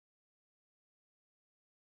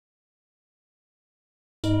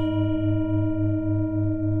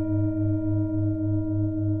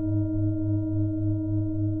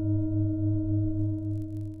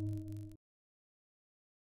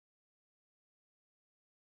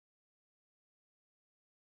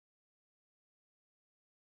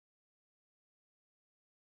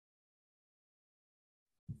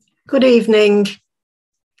Good evening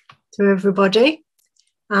to everybody,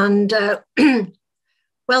 and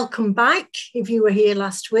welcome back, if you were here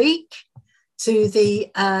last week, to the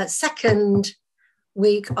second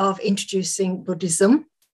week of Introducing Buddhism.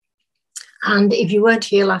 And if you weren't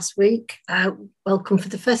here last week, welcome for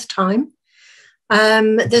the first time.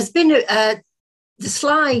 There's been the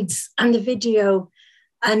slides and the video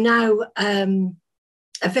are now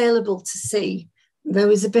available to see. There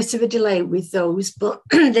was a bit of a delay with those, but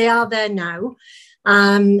they are there now.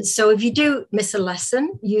 So if you do miss a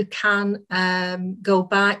lesson, you can go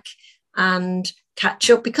back and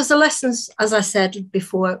catch up, because the lessons, as I said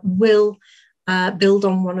before, will build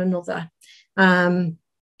on one another.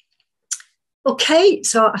 Okay,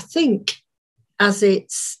 so I think as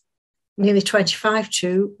it's nearly 25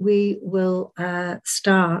 to, we will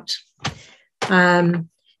start.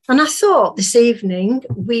 And I thought this evening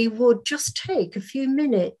we would just take a few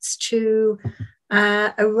minutes to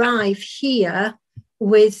arrive here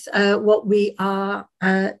with what we are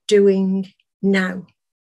doing now.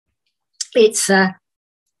 It's a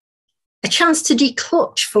chance to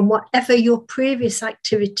declutch from whatever your previous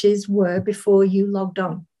activities were before you logged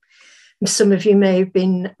on. And some of you may have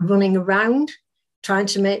been running around trying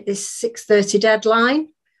to make this 6:30 deadline,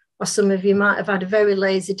 or some of you might have had a very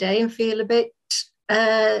lazy day and feel a bit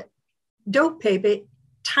dopey, a bit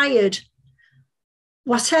tired.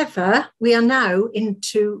 Whatever, we are now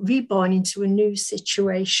reborn into a new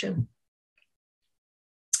situation.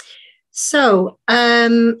 So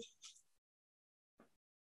we're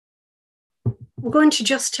going to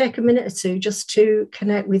just take a minute or two just to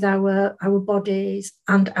connect with our bodies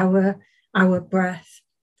and our breath.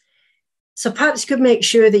 So perhaps you could make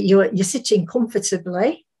sure that you're sitting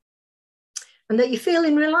comfortably and that you're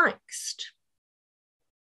feeling relaxed.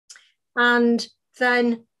 And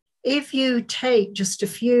then if you take just a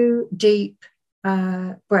few deep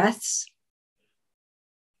breaths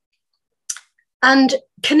and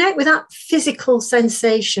connect with that physical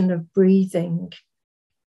sensation of breathing.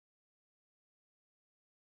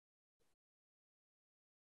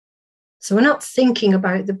 So we're not thinking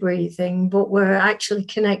about the breathing, but we're actually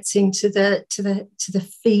connecting to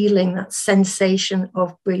the feeling, that sensation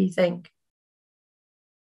of breathing.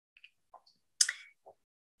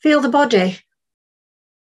 Feel the body.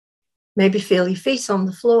 Maybe feel your feet on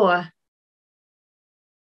the floor,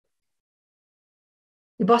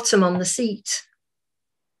 your bottom on the seat.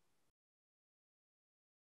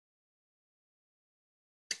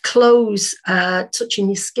 Clothes touching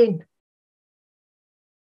your skin.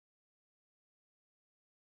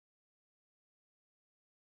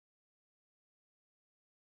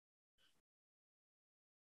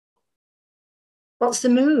 What's the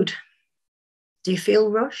mood? Do you feel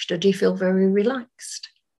rushed or do you feel very relaxed?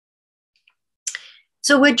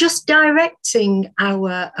 So we're just directing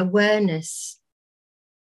our awareness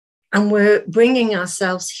and we're bringing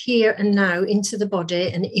ourselves here and now into the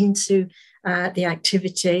body and into the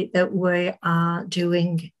activity that we are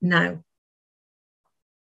doing now.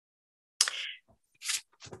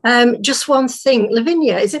 Just one thing,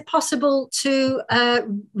 Lavinia, is it possible to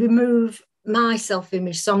remove my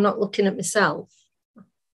self-image so I'm not looking at myself?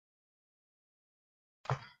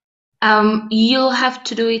 You'll have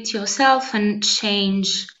to do it yourself and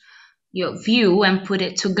change your view and put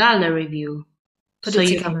it to gallery view.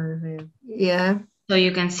 Gallery view, yeah. So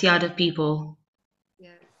you can see other people.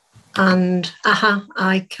 Yeah. And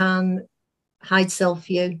I can hide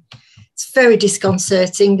self-view. It's very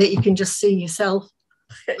disconcerting that you can just see yourself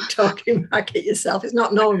talking back at yourself. It's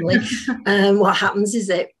not normally what happens, is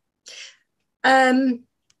it?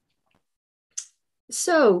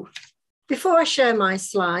 So before I share my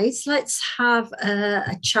slides, let's have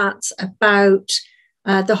a chat about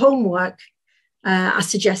the homework I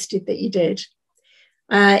suggested that you did.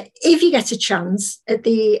 If you get a chance at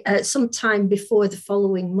sometime before the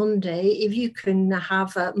following Monday, if you can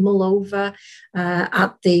have a mull over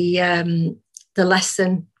at the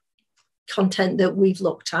lesson content that we've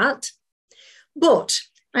looked at. But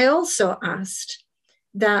I also asked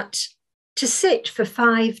that to sit for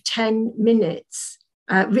 5-10 minutes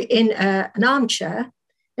in an armchair,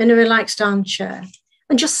 in a relaxed armchair,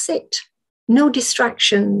 and just sit. No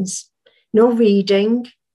distractions, no reading,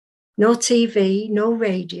 no TV, no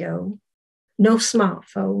radio, no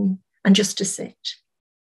smartphone, and just to sit.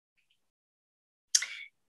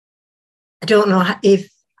 I don't know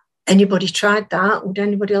if anybody tried that. Would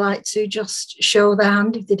anybody like to just show their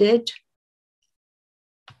hand if they did?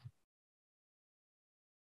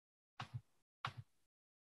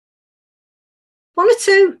 One or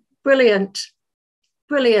two. Brilliant.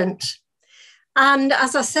 Brilliant. And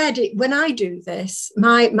as I said, when I do this,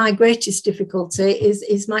 my greatest difficulty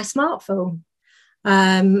is my smartphone.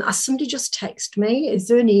 As somebody just text me, is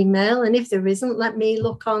there an email? And if there isn't, let me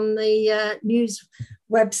look on the news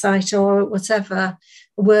website or whatever,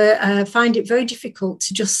 where I find it very difficult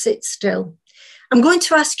to just sit still. I'm going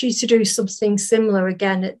to ask you to do something similar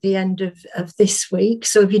again at the end of this week.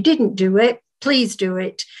 So if you didn't do it, please do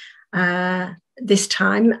it this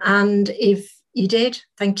time. And if you did,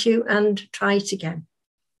 thank you, and try it again.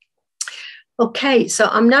 Okay, so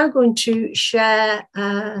I'm now going to share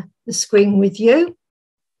the screen with you.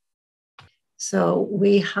 So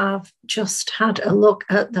we have just had a look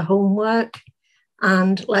at the homework,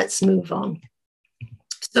 and let's move on.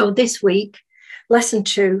 So this week, lesson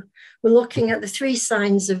 2, we're looking at the 3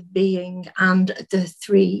 signs of being and the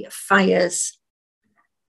 3 fires.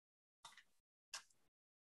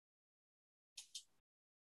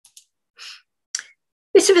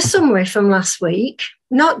 Bit of a summary from last week,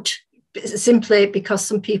 not simply because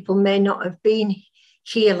some people may not have been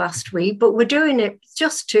here last week, but we're doing it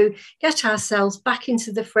just to get ourselves back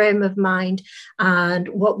into the frame of mind and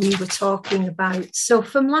what we were talking about. So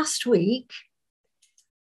from last week,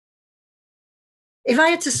 if I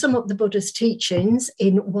had to sum up the Buddha's teachings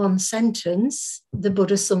in one sentence, the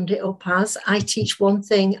Buddha summed it up as, I teach one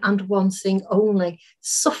thing and one thing only,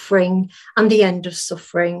 suffering and the end of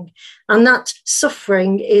suffering. And that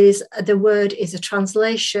suffering is, the word is a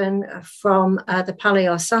translation from the Pali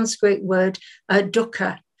or Sanskrit word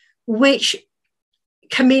dukkha, which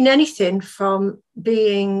can mean anything from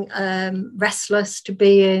being restless to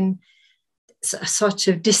being sort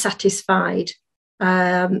of dissatisfied.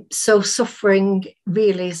 So suffering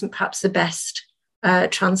really isn't perhaps the best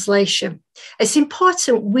translation. It's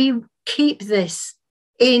important we keep this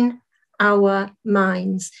in our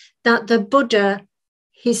minds, that the Buddha,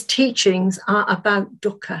 his teachings are about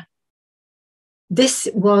dukkha. This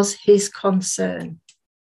was his concern.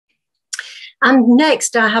 And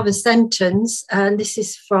next I have a sentence, and this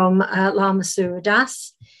is from Lama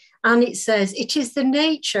Suradas, and it says, it is the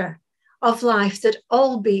nature of life that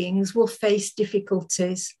all beings will face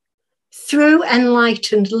difficulties. Through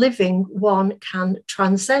enlightened living, one can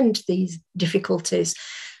transcend these difficulties.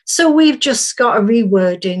 So we've just got a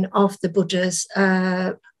rewording of the Buddha's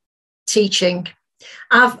teaching.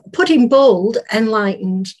 I've put in bold,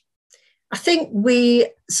 enlightened. I think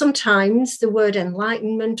sometimes the word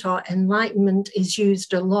enlightenment or enlightenment is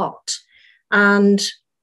used a lot. And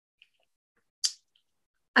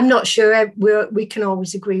I'm not sure we can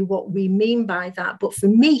always agree what we mean by that. But for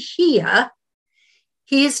me here,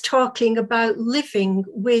 he is talking about living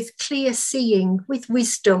with clear seeing, with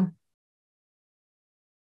wisdom.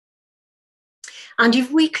 And if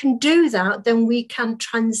we can do that, then we can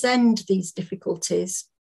transcend these difficulties.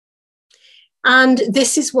 And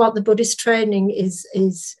this is what the Buddhist training is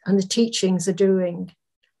and the teachings are doing,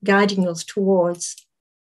 guiding us towards.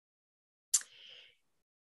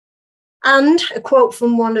 And a quote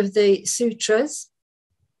from one of the sutras,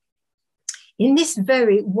 in this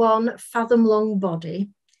very 1 fathom long body,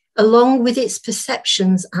 along with its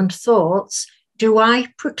perceptions and thoughts, do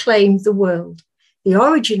I proclaim the world, the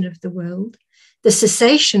origin of the world, the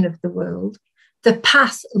cessation of the world, the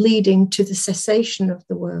path leading to the cessation of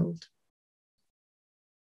the world.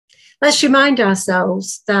 Let's remind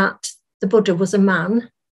ourselves that the Buddha was a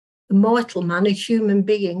man, a mortal man, a human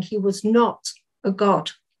being. He was not a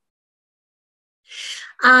god.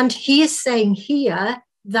 And he is saying here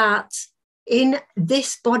that in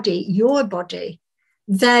this body, your body,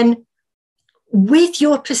 then with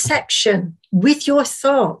your perception, with your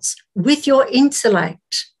thoughts, with your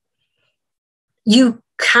intellect, you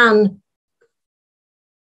can,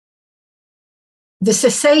 the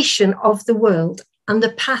cessation of the world and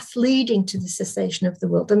the path leading to the cessation of the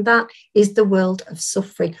world, and that is the world of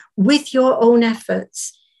suffering, with your own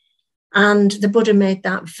efforts. And the Buddha made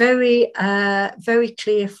that very, very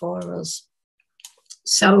clear for us.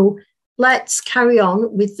 So let's carry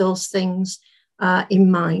on with those things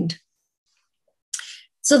in mind.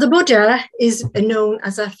 So the Buddha is known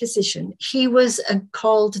as a physician. He was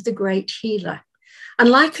called the great healer. And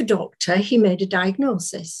like a doctor, he made a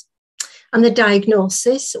diagnosis. And the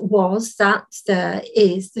diagnosis was that there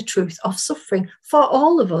is the truth of suffering for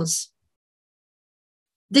all of us.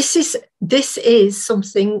 This is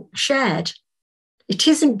something shared. It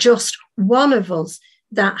isn't just one of us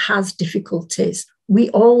that has difficulties. We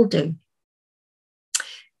all do.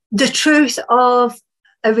 The truth of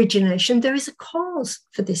origination, there is a cause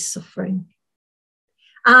for this suffering.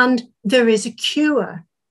 And there is a cure.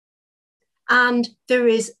 And there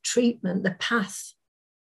is treatment, the path.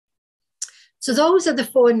 So those are the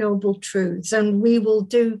Four Noble Truths, and we will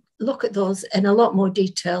look at those in a lot more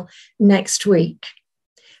detail next week.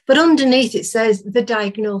 But underneath it says the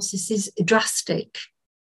diagnosis is drastic.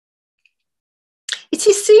 It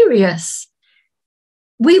is serious.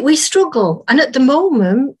 We struggle, and at the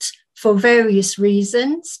moment, for various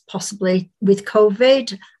reasons, possibly with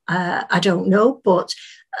COVID, I don't know, but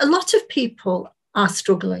a lot of people are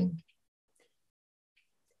struggling.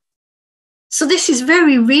 So this is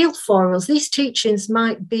very real for us. These teachings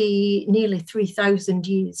might be nearly 3,000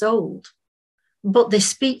 years old, but they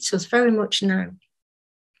speak to us very much now.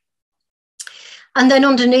 And then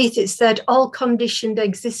underneath it said, all conditioned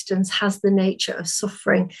existence has the nature of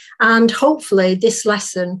suffering. And hopefully this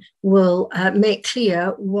lesson will make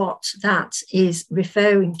clear what that is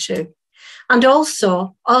referring to. And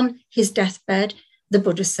also on his deathbed, the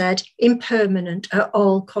Buddha said, impermanent are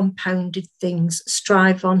all compounded things,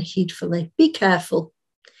 strive on heedfully, be careful.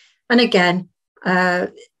 And again,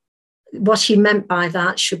 what he meant by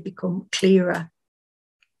that should become clearer.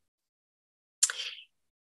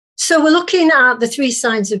 So we're looking at the three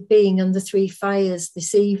signs of being and the three fires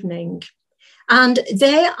this evening. And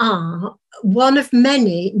they are one of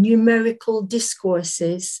many numerical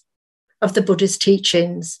discourses of the Buddha's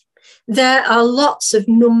teachings. There are lots of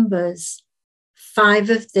numbers, 5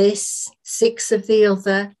 of this, 6 of the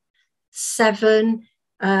other, 7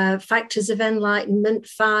 factors of enlightenment,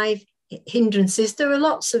 5 hindrances. There are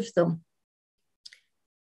lots of them.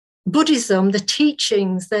 Buddhism, the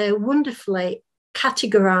teachings, they're wonderfully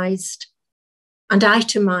categorized and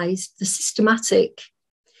itemized, the systematic.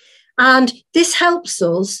 And this helps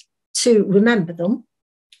us to remember them,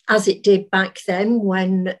 as it did back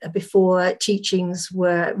then before teachings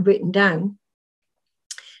were written down.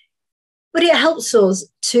 But it helps us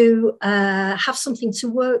to have something to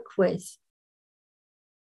work with.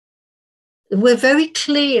 We're very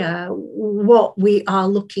clear what we are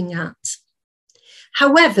looking at.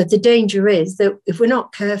 However, the danger is that if we're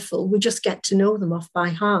not careful, we just get to know them off by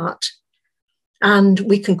heart and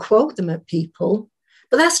we can quote them at people,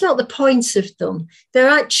 but that's not the point of them. They're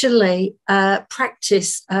actually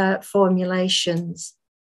practice formulations.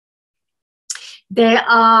 They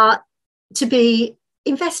are to be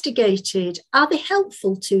investigated. Are they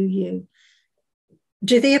helpful to you?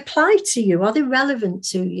 Do they apply to you? Are they relevant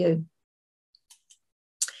to you?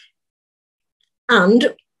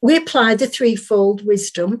 And we apply the threefold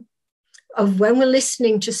wisdom of when we're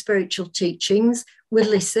listening to spiritual teachings, we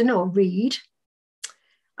listen or read.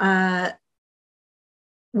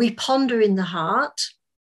 We ponder in the heart,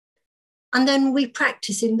 and then we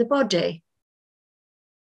practice in the body.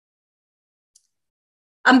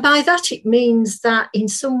 And by that, it means that in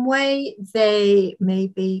some way they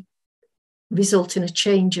maybe result in a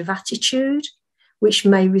change of attitude, which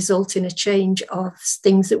may result in a change of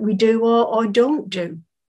things that we do or don't do.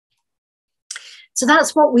 So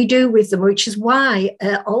that's what we do with them, which is why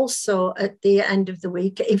also at the end of the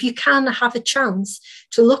week, if you can have a chance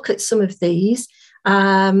to look at some of these,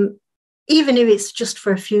 even if it's just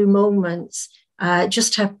for a few moments,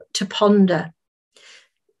 just to ponder.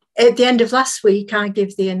 At the end of last week, I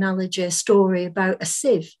gave the analogy, a story about a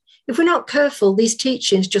sieve. If we're not careful, these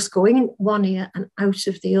teachings just go in one ear and out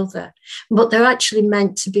of the other, but they're actually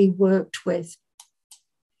meant to be worked with.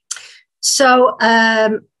 So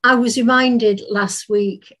I was reminded last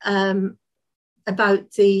week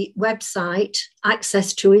about the website,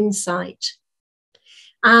 Access to Insight.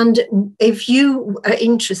 And if you are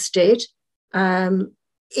interested,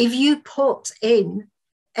 if you put in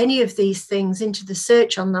any of these things into the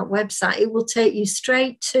search on that website, it will take you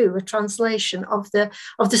straight to a translation of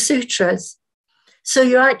the sutras. So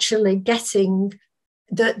you're actually getting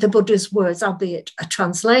the Buddha's words, albeit a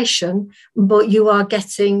translation, but you are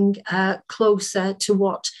getting closer to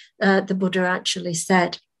what the Buddha actually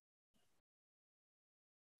said.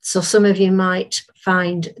 So some of you might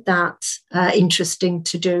find that interesting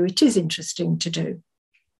to do. It is interesting to do.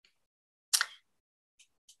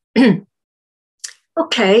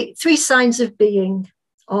 Okay, 3 signs of being,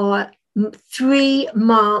 or 3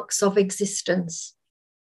 marks of existence.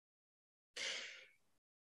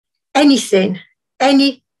 Anything,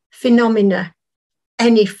 any phenomena,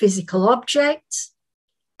 any physical object,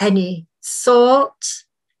 any thought,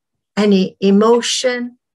 any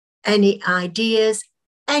emotion, any ideas,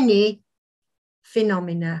 any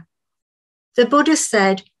phenomena. The Buddha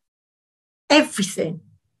said everything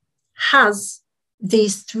has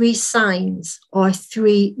these 3 signs or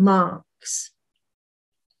 3 marks.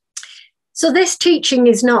 So this teaching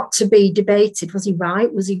is not to be debated. Was he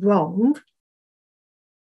right? Was he wrong?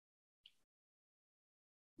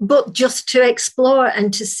 but just to explore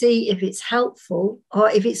and to see if it's helpful or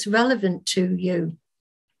if it's relevant to you.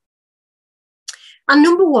 And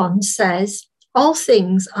number 1 says, all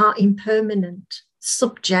things are impermanent,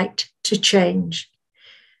 subject to change.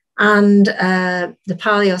 And the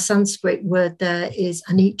Pali or Sanskrit word there is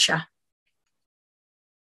anicca.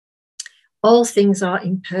 All things are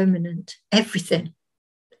impermanent, everything.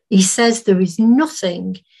 He says there is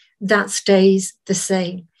nothing that stays the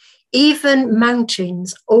same. Even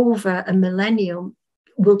mountains over a millennium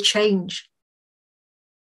will change.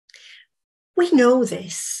 We know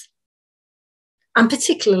this. And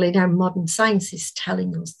particularly now modern science is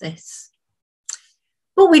telling us this.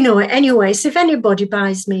 But we know it anyway. So if anybody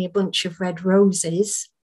buys me a bunch of red roses,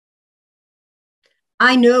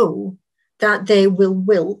 I know that they will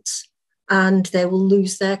wilt and they will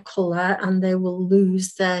lose their colour and they will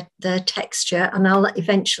lose their texture, and I'll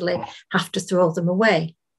eventually have to throw them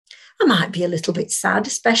away. I might be a little bit sad,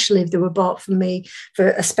 especially if they were bought for me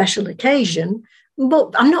for a special occasion,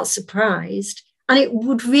 but I'm not surprised. And it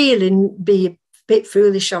would really be a bit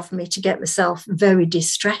foolish of me to get myself very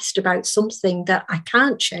distressed about something that I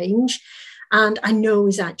can't change and I know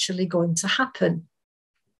is actually going to happen.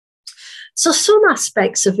 So some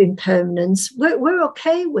aspects of impermanence we're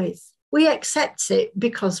okay with. We accept it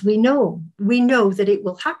because we know that it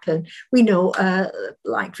will happen. We know,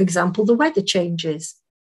 like, for example, the weather changes.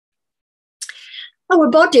 Our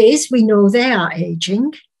bodies, we know they are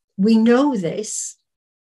aging. We know this.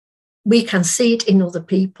 We can see it in other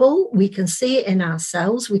people. We can see it in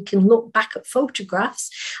ourselves. We can look back at photographs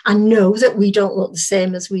and know that we don't look the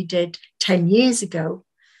same as we did 10 years ago.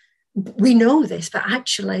 We know this, but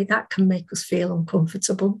actually that can make us feel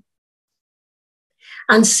uncomfortable.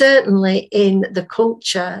 And certainly in the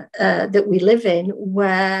culture that we live in,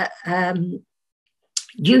 where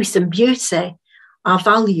youth and beauty are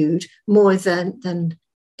valued more than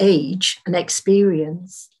age and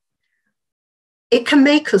experience, it can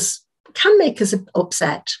make us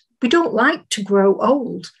upset. We don't like to grow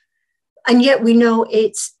old, and yet we know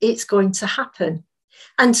it's going to happen.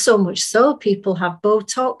 And so much so, people have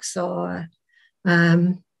Botox or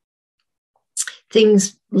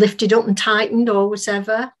things lifted up and tightened or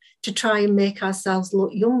whatever to try and make ourselves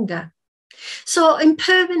look younger. So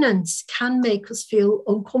impermanence can make us feel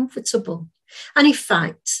uncomfortable. And in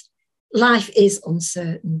fact, life is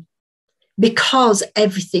uncertain because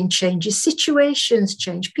everything changes. Situations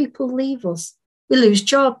change. People leave us. We lose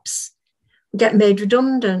jobs. We get made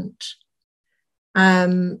redundant.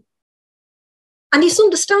 And it's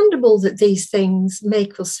understandable that these things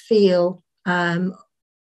make us feel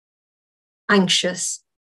anxious.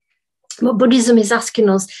 But Buddhism is asking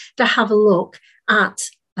us to have a look at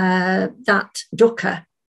that dukkha.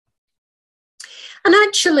 And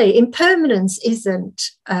actually, impermanence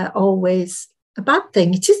isn't always a bad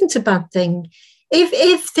thing. It isn't a bad thing.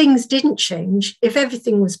 If things didn't change, if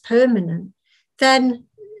everything was permanent, then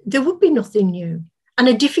there would be nothing new. And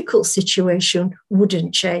a difficult situation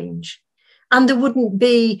wouldn't change. And there wouldn't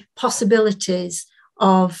be possibilities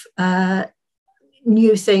of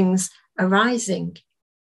new things arising.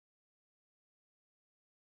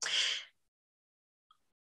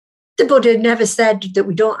 The Buddha never said that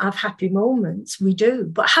we don't have happy moments. We do.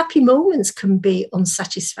 But happy moments can be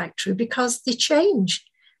unsatisfactory because they change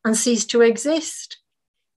and cease to exist.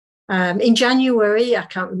 In January, I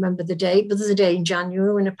can't remember the date, but there's a day in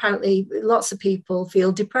January when apparently lots of people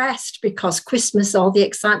feel depressed because Christmas, all the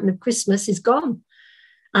excitement of Christmas is gone.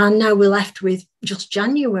 And now we're left with just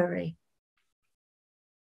January.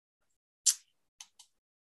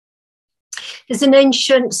 There's an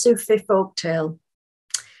ancient Sufi folktale,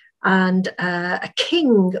 and a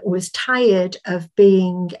king was tired of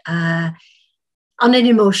being on an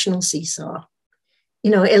emotional seesaw,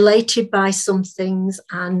 elated by some things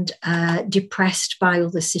and depressed by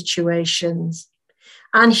other situations.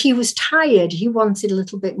 And he was tired. He wanted a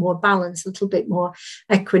little bit more balance, a little bit more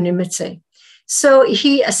equanimity. So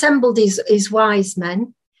he assembled his wise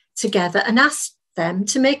men together and asked them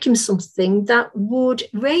to make him something that would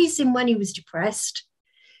raise him when he was depressed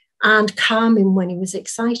and calm him when he was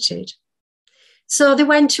excited. So they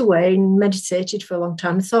went away and meditated for a long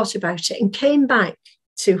time and thought about it and came back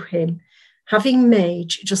to him, having made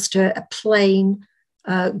just a plain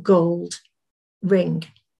gold ring.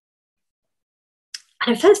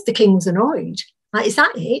 And at first the king was annoyed. Like, is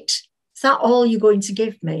that it? Is that all you're going to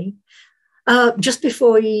give me? Just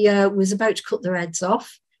before he was about to cut their heads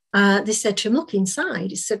off, they said to him, look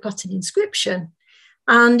inside. It's got an inscription.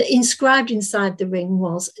 And inscribed inside the ring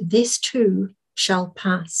was, this too shall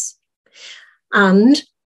pass. And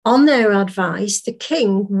on their advice, the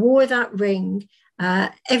king wore that ring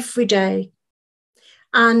every day.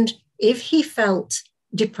 And if he felt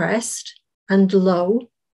depressed and low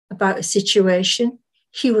about a situation,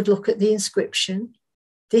 he would look at the inscription,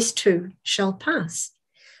 "This too shall pass."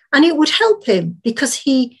 And it would help him because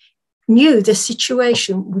he knew the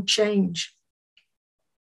situation would change.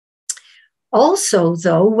 Also,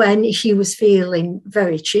 though, when he was feeling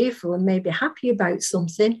very cheerful and maybe happy about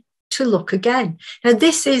something, to look again. Now,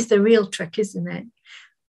 this is the real trick, isn't it?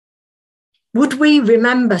 Would we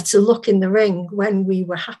remember to look in the ring when we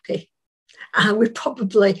were happy? We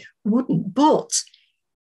probably wouldn't. But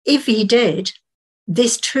if he did,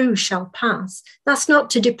 "This too shall pass." That's not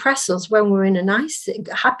to depress us when we're in a nice,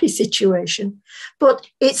 happy situation, but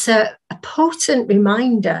it's a potent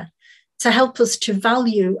reminder to help us to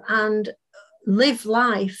value and live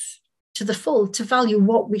life to the full, to value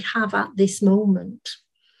what we have at this moment.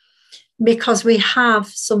 Because we have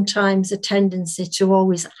sometimes a tendency to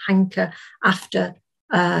always hanker after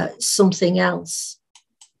something else.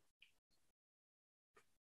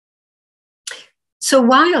 So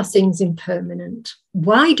why are things impermanent?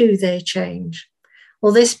 Why do they change?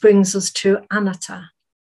 Well, this brings us to anatta.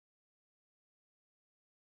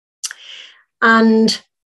 And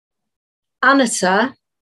anatta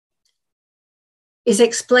is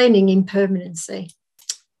explaining impermanency.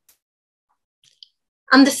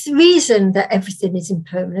 And the reason that everything is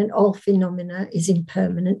impermanent, all phenomena is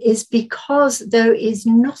impermanent, is because there is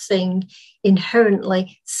nothing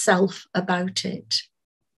inherently self about it.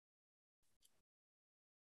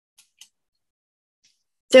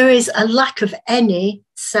 There is a lack of any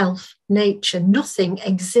self nature. Nothing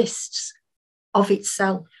exists of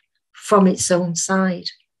itself from its own side.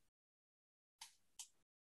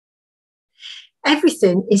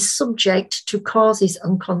 Everything is subject to causes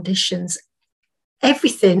and conditions.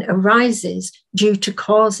 Everything arises due to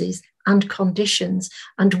causes and conditions.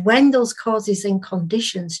 And when those causes and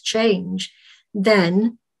conditions change,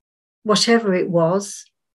 then whatever it was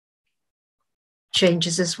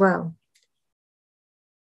changes as well.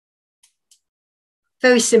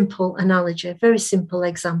 Very simple analogy, very simple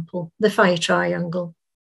example, the fire triangle.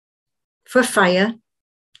 For a fire,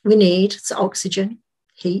 we need oxygen,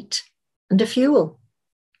 heat, and a fuel.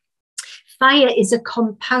 Fire is a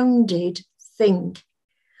compounded thing.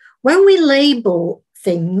 When we label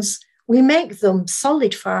things, we make them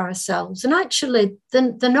solid for ourselves, and actually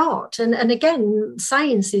they're not. And again,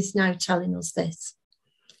 science is now telling us this.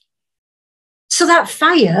 So that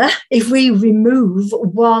fire, if we remove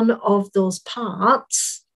one of those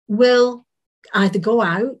parts, will either go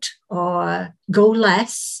out or go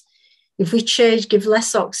less. If we give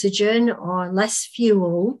less oxygen or less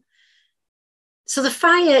fuel. So the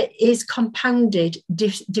fire is compounded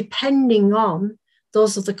depending on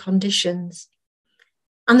those other conditions.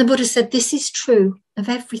 And the Buddha said, this is true of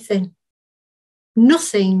everything.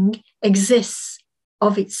 Nothing exists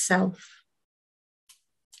of itself.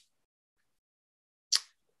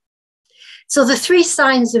 So the three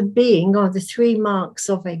signs of being, or the three marks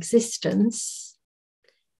of existence,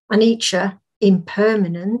 anicca,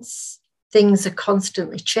 impermanence, things are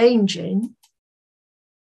constantly changing.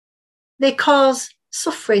 They cause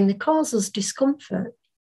suffering, they cause us discomfort.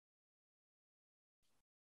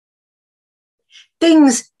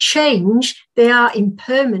 Things change, they are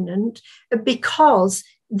impermanent because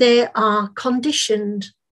they are conditioned.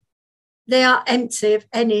 They are empty of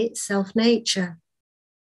any self-nature.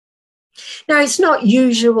 Now, it's not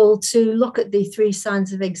usual to look at the three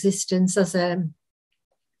signs of existence as a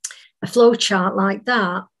flow chart like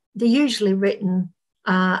that. They're usually written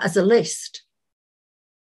as a list.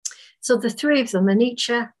 So the three of them,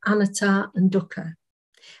 anicca, anatta, and dukkha.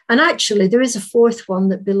 And actually, there is a fourth one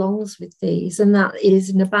that belongs with these, and that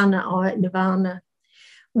is nibbana or nirvana,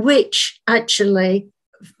 which actually,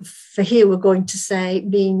 for here we're going to say,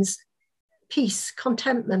 means peace,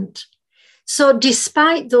 contentment. So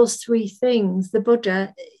despite those three things, the Buddha's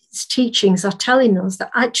teachings are telling us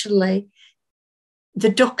that actually the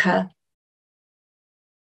dukkha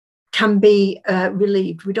can be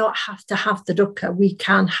relieved. We don't have to have the dukkha. We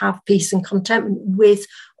can have peace and contentment with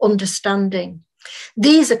understanding.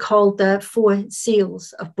 These are called the four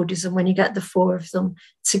seals of Buddhism when you get the four of them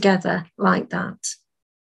together like that.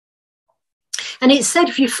 And it's said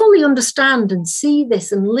if you fully understand and see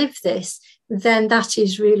this and live this, then that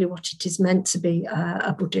is really what it is meant to be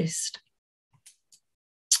a Buddhist.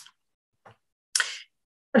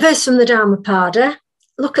 A verse from the Dhammapada.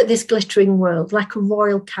 Look at this glittering world, like a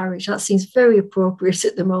royal carriage. That seems very appropriate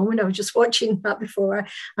at the moment. I was just watching that before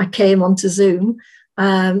I came onto Zoom.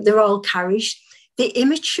 The royal carriage. The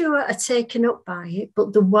immature are taken up by it,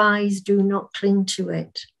 but the wise do not cling to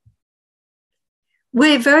it.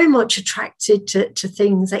 We're very much attracted to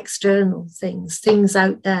things, external things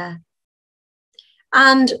out there.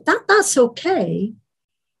 And that's okay.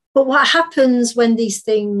 But what happens when these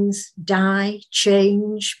things die,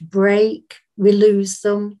 change, break, we lose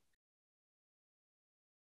them?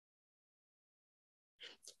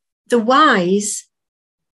 The wise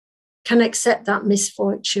can accept that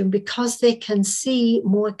misfortune because they can see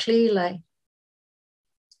more clearly.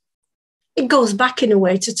 It goes back in a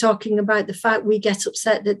way to talking about the fact we get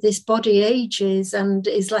upset that this body ages and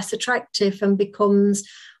is less attractive and becomes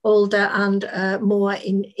older and more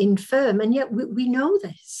infirm. And yet we know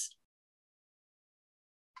this.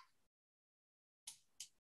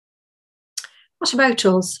 What about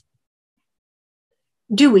us?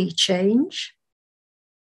 Do we change?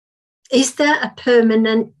 Is there a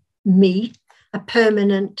permanent me, a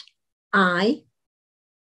permanent I?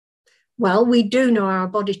 Well, we do know our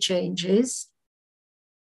body changes.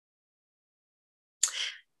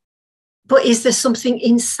 But is there something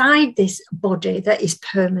inside this body that is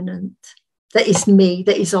permanent, that is me,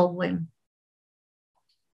 that is Olwen?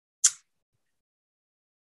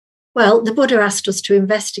 Well, the Buddha asked us to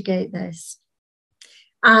investigate this.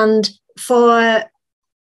 And for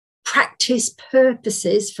practice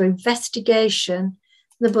purposes, for investigation,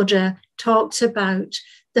 the Buddha talked about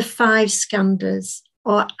the 5 skandhas,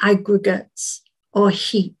 or aggregates, or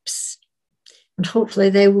heaps. And hopefully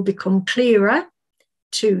they will become clearer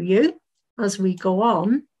to you as we go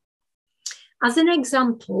on. As an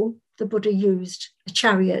example, the Buddha used a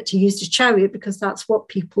chariot. He used a chariot because that's what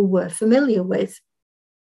people were familiar with.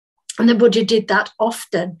 And the Buddha did that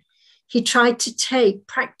often. He tried to take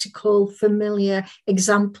practical, familiar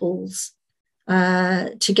examples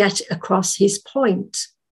to get across his point.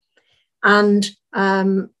 And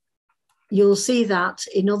you'll see that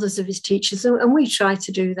in others of his teachers, and we try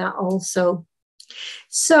to do that also.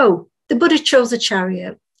 So the Buddha chose a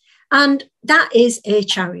chariot, and that is a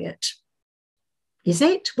chariot. Is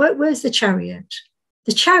it? Where's the chariot?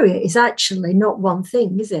 The chariot is actually not one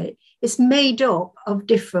thing, is it? It's made up of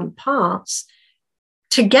different parts.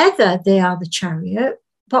 Together they are the chariot,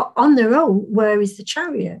 but on their own, where is the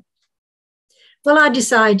chariot? Well, I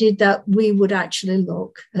decided that we would actually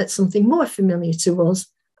look at something more familiar to us,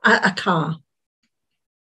 a car.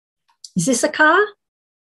 Is this a car?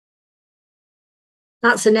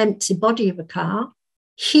 That's an empty body of a car.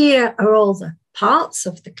 Here are all the parts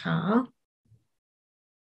of the car.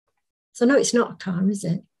 So no, it's not a car, is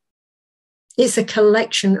it? It's a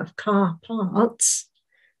collection of car parts.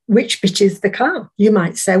 Which bit is the car? You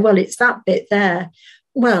might say, well, it's that bit there.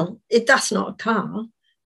 Well, that's not a car.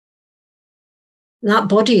 That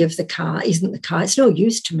body of the car isn't the car. It's no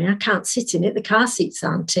use to me. I can't sit in it. The car seats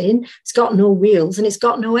aren't in. It's got no wheels and it's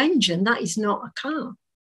got no engine. That is not a car.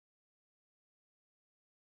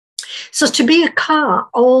 So to be a car,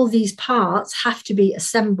 all these parts have to be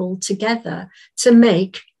assembled together to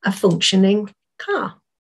make a functioning car.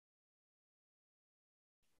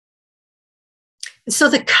 So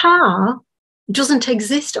the car doesn't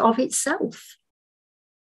exist of itself.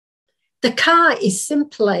 The car is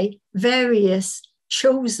simply various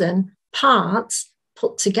chosen parts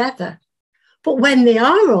put together. But when they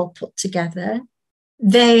are all put together,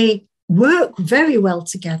 they work very well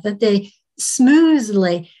together. They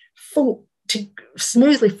smoothly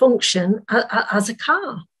function as a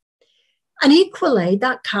car. And equally,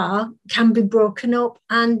 that car can be broken up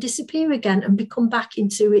and disappear again and become back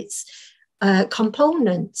into its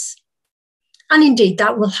components. And indeed,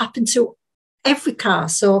 that will happen to every car.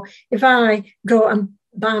 So if I go and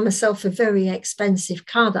buy myself a very expensive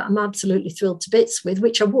car that I'm absolutely thrilled to bits with,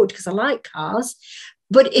 which I would because I like cars,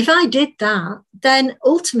 but if I did that, then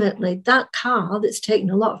ultimately that car that's taken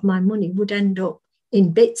a lot of my money would end up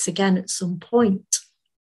in bits again at some point.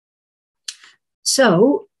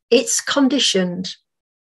 So it's conditioned,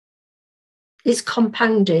 it's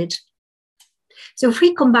compounded. So if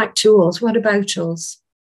we come back to us, what about us?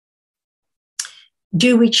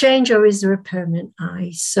 Do we change, or is there a permanent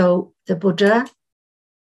I? So the Buddha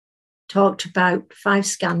talked about 5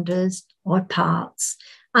 skandhas or parts,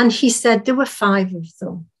 and he said there were 5 of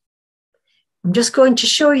them. I'm just going to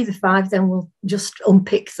show you the 5, then we'll just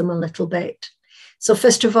unpick them a little bit. So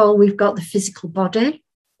first of all, we've got the physical body,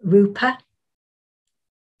 rupa.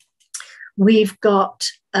 We've got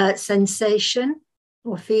sensation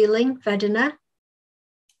or feeling, vedana.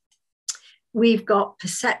 We've got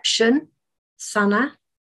perception, sana.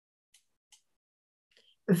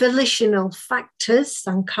 Volitional factors,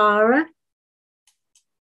 sankhara.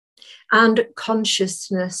 And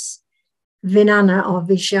consciousness, vijnana or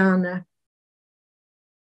vijnana.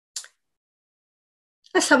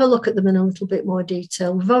 Let's have a look at them in a little bit more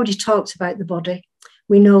detail. We've already talked about the body.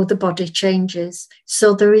 We know the body changes.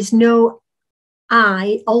 So there is no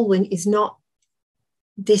I, Olwen, is not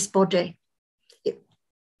this body.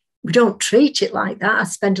 We don't treat it like that. I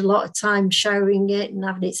spend a lot of time showering it and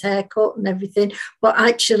having its hair cut and everything. But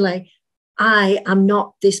actually, I am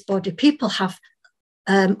not this body. People have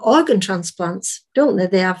organ transplants, don't they?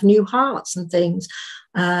 They have new hearts and things.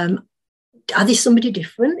 Are they somebody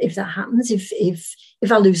different if that happens?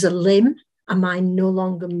 If I lose a limb, am I no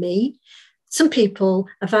longer me? Some people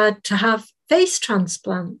have had to have face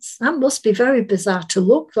transplants. That must be very bizarre to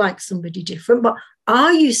look like somebody different, but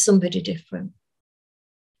are you somebody different?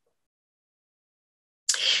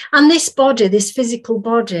 And this body, this physical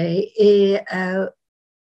body,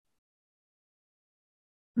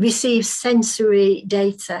 receives sensory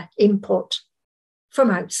data input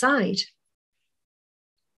from outside.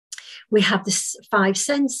 We have the 5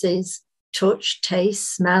 senses: touch,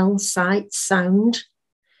 taste, smell, sight, sound.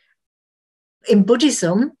 In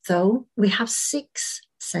Buddhism, though, we have 6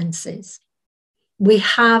 senses. We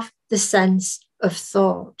have the sense of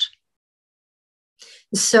thought.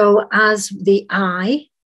 So as the eye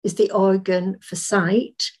is the organ for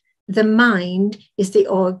sight, the mind is the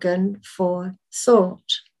organ for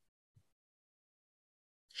thought.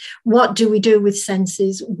 What do we do with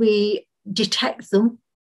senses? We detect them,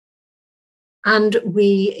 and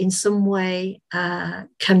we in some way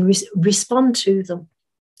can respond to them.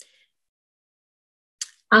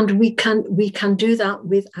 And we can do that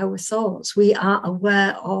with our thoughts. We are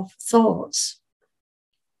aware of thoughts.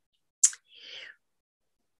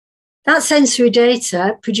 That sensory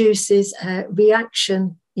data produces a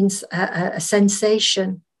reaction, a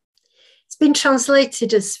sensation. It's been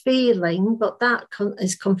translated as feeling, but that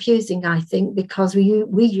is confusing, I think, because we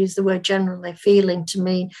use the word generally, feeling, to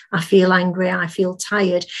mean I feel angry, I feel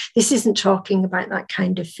tired. This isn't talking about that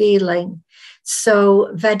kind of feeling.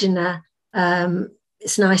 So Vedana,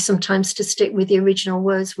 it's nice sometimes to stick with the original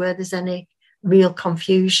words where there's any real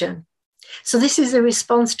confusion. So this is a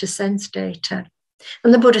response to sense data.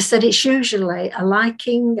 And the Buddha said it's usually a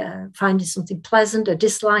liking, finding something pleasant, a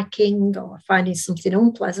disliking, or finding something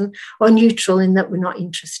unpleasant, or neutral in that we're not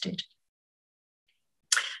interested.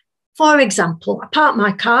 For example, I park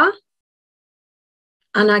my car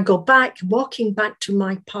and I go back, walking back to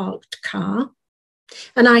my parked car,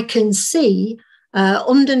 and I can see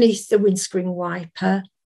underneath the windscreen wiper,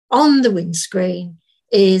 on the windscreen,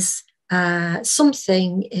 is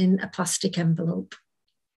something in a plastic envelope.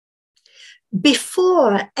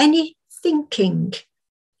 Before any thinking,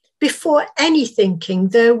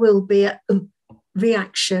 there will be a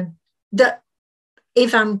reaction that,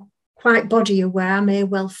 if I'm quite body aware, I may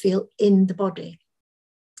well feel in the body.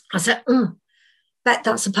 I said, bet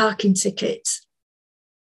that's a parking ticket.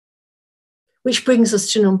 Which brings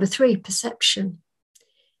us to number 3, perception.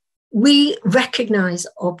 We recognize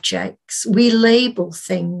objects, we label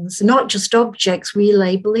things, not just objects, we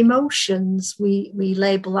label emotions, we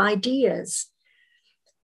label ideas.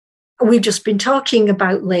 We've just been talking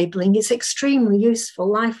about labeling. It's extremely useful.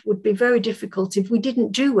 Life would be very difficult if we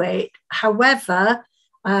didn't do it. However,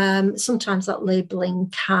 sometimes that labeling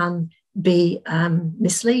can be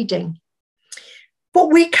misleading. But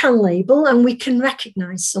we can label and we can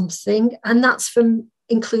recognize something, and that's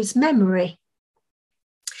includes memory.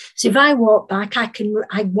 So if I walk back,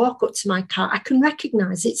 I walk up to my car, I can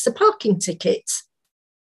recognize it's a parking ticket.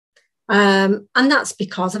 And that's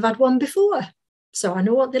because I've had one before. So I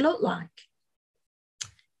know what they look like.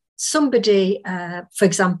 Somebody, for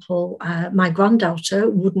example, my granddaughter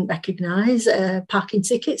wouldn't recognize a parking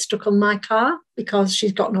ticket stuck on my car because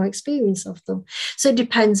she's got no experience of them. So it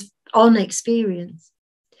depends on experience.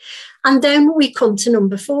 And then we come to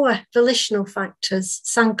number 4, volitional factors,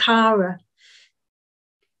 sankhara.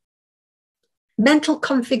 Mental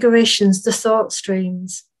configurations, the thought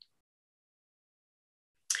streams.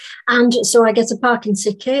 And so I get a parking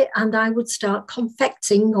ticket and I would start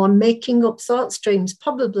confecting or making up thought streams,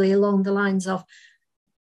 probably along the lines of,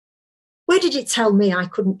 where did it tell me I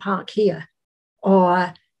couldn't park here?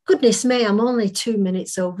 Or, goodness me, I'm only 2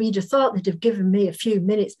 minutes over. You'd have thought they'd have given me a few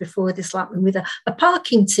minutes before they slapped me with a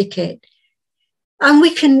parking ticket. And we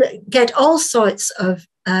can get all sorts of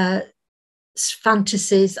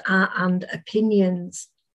fantasies and opinions.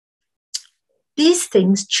 These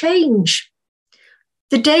things change.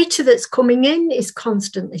 The data that's coming in is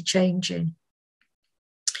constantly changing.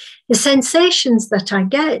 The sensations that I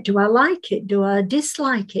get, do I like it? Do I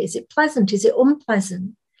dislike it? Is it pleasant? Is it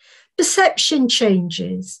unpleasant? Perception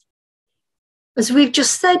changes. As we've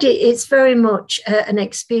just said, it's very much an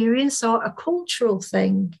experience or a cultural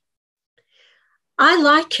thing. I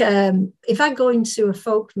like, if I go into a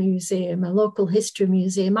folk museum, a local history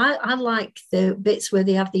museum, I like the bits where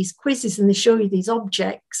they have these quizzes and they show you these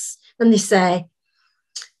objects and they say,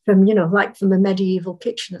 from, like from a medieval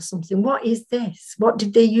kitchen or something, what is this? What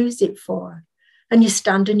did they use it for? And you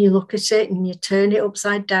stand and you look at it and you turn it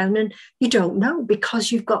upside down and you don't know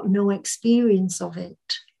because you've got no experience of it.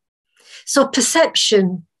 So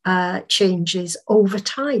perception changes over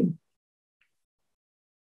time.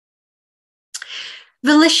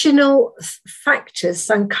 Volitional factors,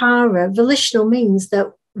 sankhara, volitional means that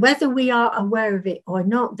whether we are aware of it or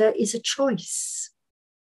not, there is a choice.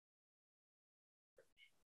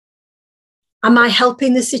 Am I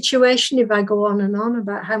helping the situation if I go on and on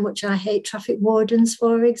about how much I hate traffic wardens,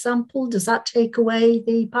 for example? Does that take away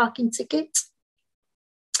the parking ticket?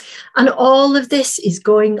 And all of this is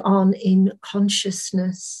going on in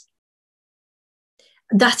consciousness.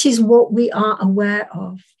 That is what we are aware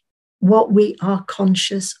of, what we are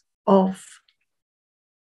conscious of.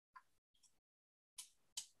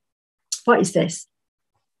 What is this?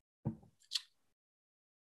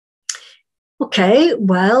 Okay,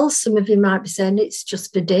 well, some of you might be saying it's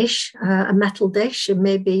just a dish, a metal dish, and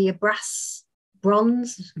maybe a brass,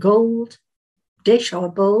 bronze, gold dish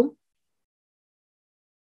or bowl.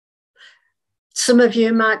 Some of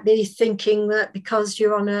you might be thinking that because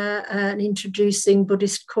you're on an Introducing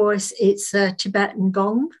Buddhist course, it's a Tibetan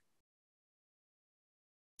gong.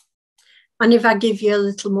 And if I give you a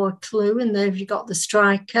little more clue, and there you've got the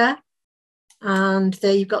striker, and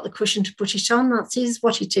there you've got the cushion to put it on, that is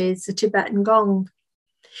what it is, the Tibetan gong.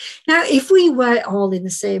 Now, if we were all in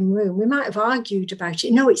the same room, we might have argued about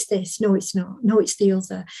it. No, it's this. No, it's not. No, it's the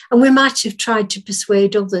other. And we might have tried to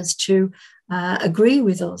persuade others to agree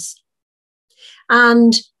with us.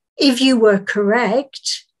 And if you were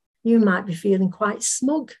correct, you might be feeling quite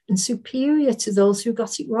smug and superior to those who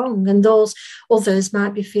got it wrong, and those others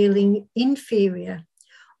might be feeling inferior.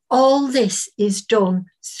 All this is done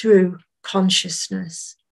through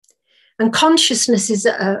consciousness. And consciousness is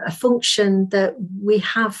a function that we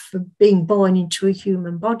have for being born into a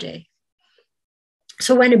human body.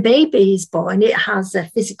 So when a baby is born, it has a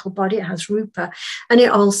physical body, it has rupa, and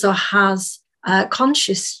it also has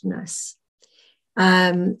consciousness.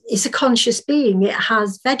 It's a conscious being. It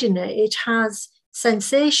has vedana, it has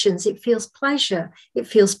sensations, it feels pleasure, it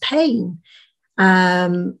feels pain.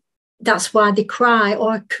 That's why they cry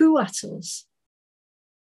or coo at us.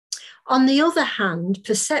 On the other hand,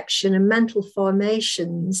 perception and mental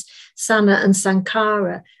formations, sana and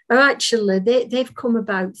sankhara, are actually, they've come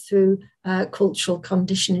about through cultural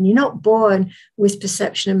conditioning. You're not born with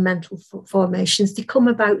perception and mental formations. They come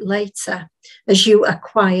about later as you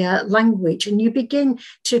acquire language and you begin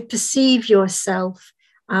to perceive yourself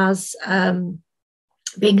as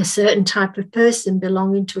being a certain type of person,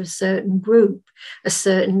 belonging to a certain group, a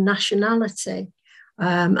certain nationality.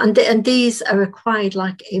 And these are acquired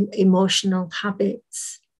like emotional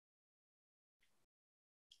habits.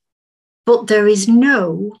 But there is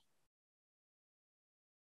no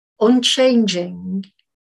unchanging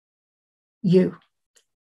you.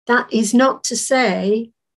 That is not to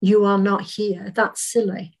say you are not here. That's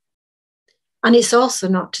silly. And it's also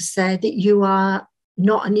not to say that you are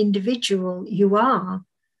not an individual. You are.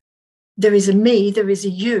 There is a me, there is a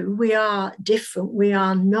you. We are different. We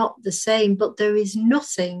are not the same, but there is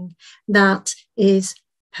nothing that is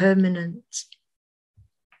permanent.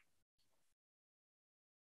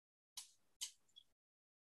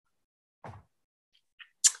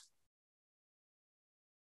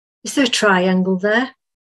 Is there a triangle there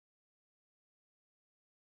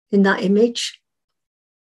in that image?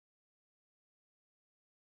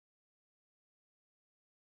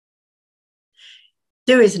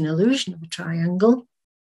 There is an illusion of a triangle.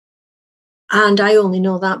 And I only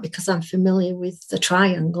know that because I'm familiar with the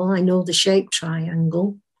triangle. I know the shape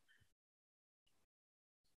triangle.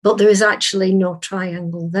 But there is actually no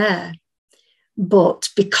triangle there. But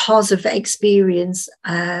because of experience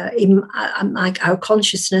in our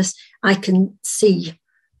consciousness, I can see.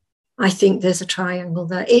 I think there's a triangle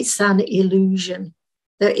there. It's an illusion.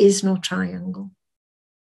 There is no triangle.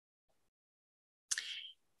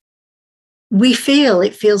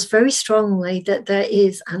 It feels very strongly that there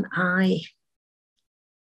is an I,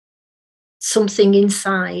 something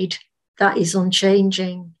inside that is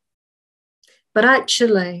unchanging. But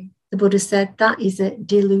actually, the Buddha said that is a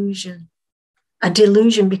delusion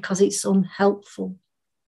because it's unhelpful.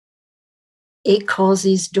 It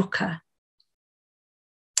causes dukkha.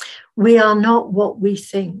 We are not what we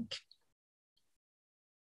think.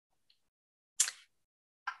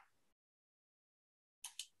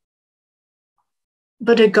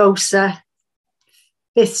 Buddha Gosa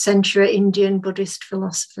 5th century Indian Buddhist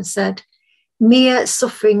philosopher, said, "Mere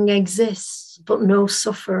suffering exists, but no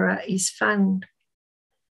sufferer is found.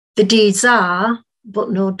 The deeds are,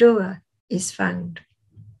 but no doer is found."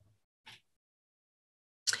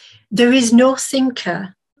 There is no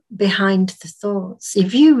thinker behind the thoughts.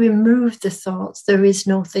 If you remove the thoughts, there is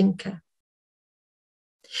no thinker.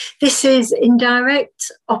 This is in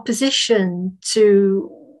direct opposition to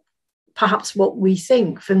perhaps what we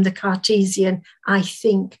think from the Cartesian, I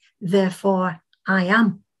think, therefore I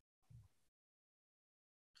am.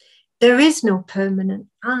 There is no permanent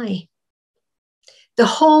I. The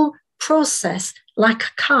whole process, like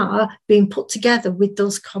a car being put together with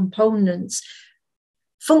those components,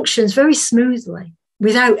 functions very smoothly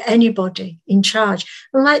without anybody in charge.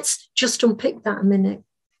 And let's just unpick that a minute.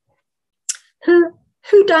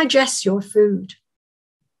 Who digests your food?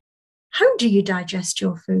 How do you digest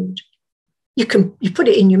your food? You put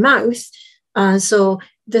it in your mouth. So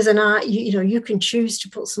there's you can choose to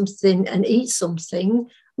put something and eat something,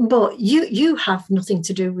 but you have nothing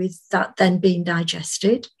to do with that then being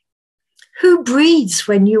digested. Who breathes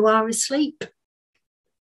when you are asleep?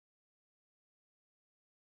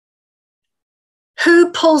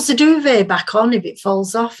 Who pulls the duvet back on if it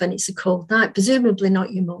falls off and it's a cold night? Presumably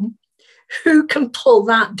not your mum. Who can pull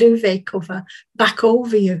that duvet cover back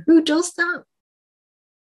over you? Who does that?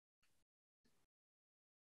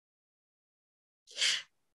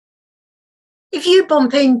 If you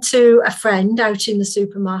bump into a friend out in the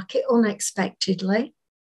supermarket unexpectedly,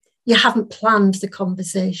 you haven't planned the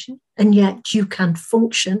conversation, and yet you can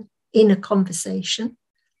function in a conversation.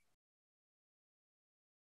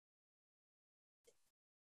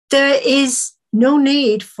 There is no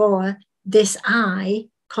need for this I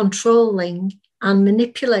controlling and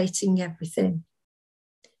manipulating everything.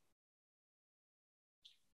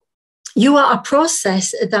 You are a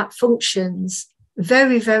process that functions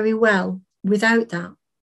very, very well without that.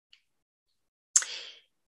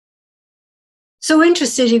 So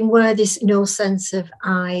interested in where this no sense of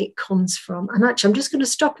I comes from. And actually, I'm just going to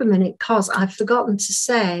stop a minute because I've forgotten to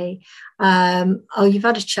say, you've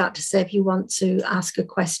had a chat to say if you want to ask a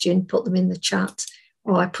question, put them in the chat,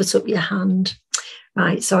 or I put up your hand.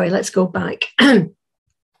 Right, sorry, let's go back.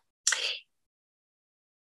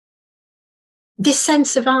 This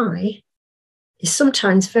sense of I is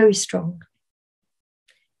sometimes very strong.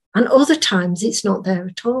 And other times it's not there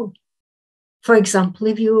at all. For example,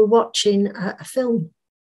 if you were watching a film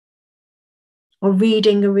or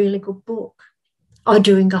reading a really good book or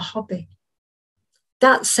doing a hobby,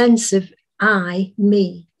 that sense of I,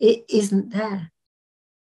 me, it isn't there.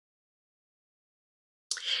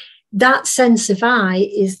 That sense of I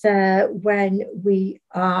is there when we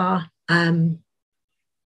are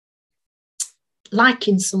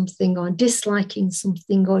liking something or disliking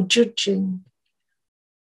something or judging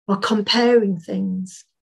or comparing things.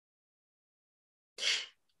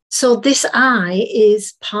 So this I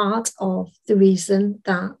is part of the reason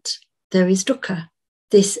that there is dukkha,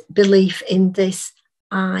 this belief in this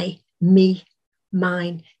I, me,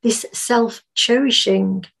 mine, this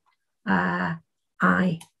self-cherishing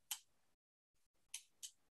I.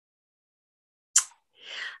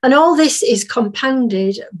 And all this is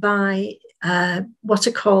compounded by what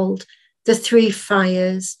are called the 3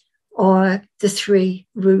 fires or the 3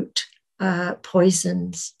 root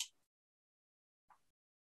poisons.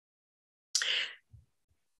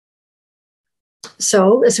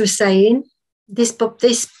 So, as we're saying, this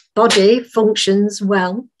body functions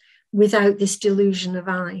well without this delusion of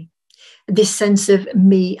I, this sense of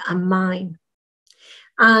me and mine.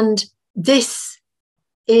 And this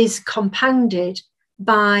is compounded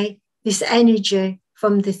by this energy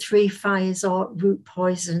from the 3 fires or root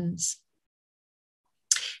poisons.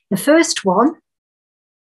 The first one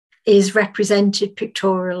is represented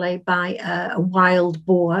pictorially by a wild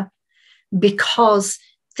boar, because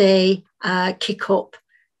they kick up,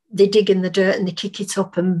 they dig in the dirt and they kick it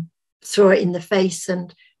up and throw it in the face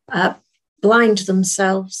and blind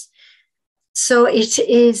themselves. So it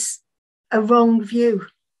is a wrong view.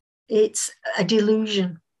 It's a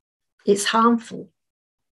delusion. It's harmful.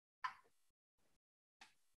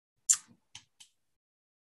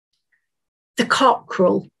 The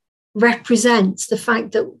cockerel represents the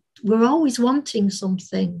fact that we're always wanting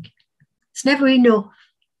something. It's never enough.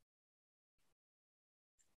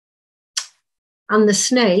 And the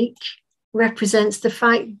snake represents the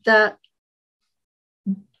fact that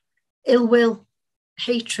ill will,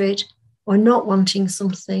 hatred, or not wanting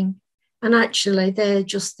something, and actually they're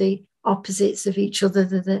just the opposites of each other,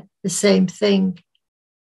 they're the same thing.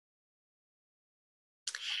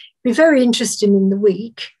 It'd be very interesting in the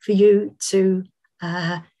week for you to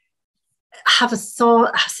have a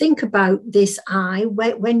thought, think about this I.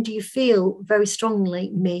 When do you feel very strongly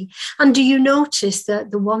me? And do you notice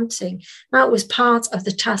that the wanting, that was part of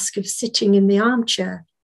the task of sitting in the armchair.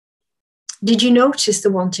 Did you notice the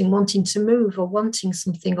wanting to move or wanting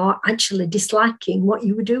something or actually disliking what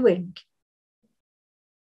you were doing?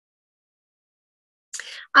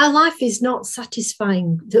 Our life is not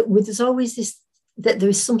satisfying. There's always this, that there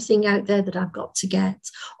is something out there that I've got to get,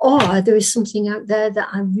 or there is something out there that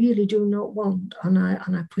I really do not want, and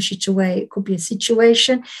I push it away. It could be a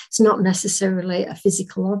situation. It's not necessarily a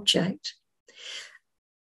physical object.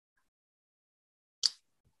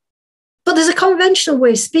 But there's a conventional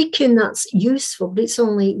way of speaking that's useful, but it's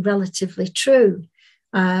only relatively true.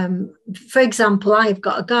 For example, I've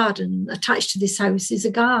got a garden. Attached to this house is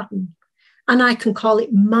a garden, and I can call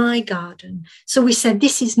it my garden. So we said,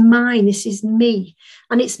 this is mine, this is me,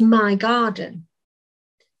 and it's my garden.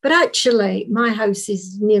 But actually, my house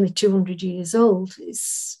is nearly 200 years old.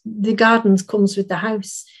 The garden comes with the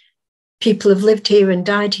house. People have lived here and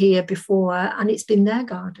died here before, and it's been their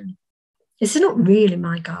garden. It's not really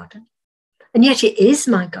my garden. And yet it is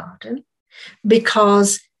my garden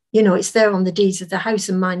because, you know, it's there on the deeds of the house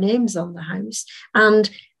and my name's on the house. And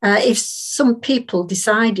if some people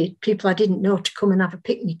decided, people I didn't know, to come and have a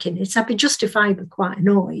picnic in it, I'd be justifiably quite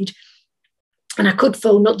annoyed. And I could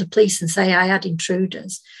phone up the police and say I had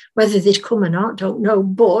intruders. Whether they'd come or not, don't know.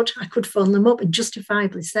 But I could phone them up and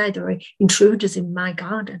justifiably say there are intruders in my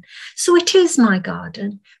garden. So it is my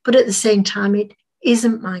garden, but at the same time, it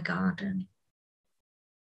isn't my garden.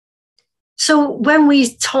 So when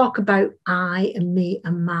we talk about I and me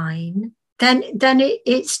and mine, then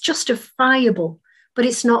it's justifiable, but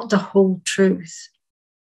it's not the whole truth.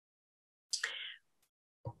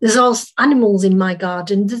 There's also animals in my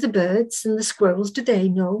garden. There's the birds and the squirrels. Do they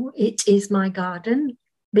know it is my garden?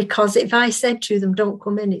 Because if I said to them, don't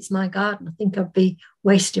come in, it's my garden, I think I'd be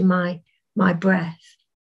wasting my breath.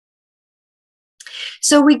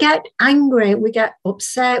 So we get angry, we get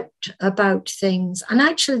upset about things. And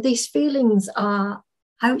actually these feelings are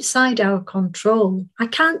outside our control. I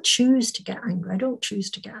can't choose to get angry. I don't choose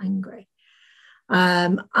to get angry.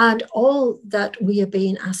 And all that we are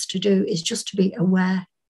being asked to do is just to be aware,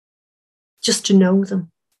 just to know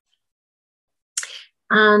them.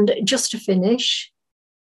 And just to finish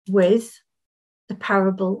with the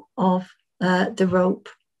parable of the rope.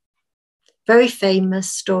 Very famous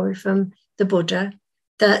story from the Buddha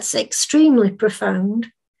that's extremely profound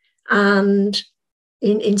and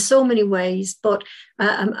in so many ways. But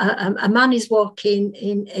a man is walking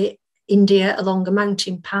in India along a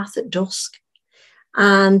mountain path at dusk,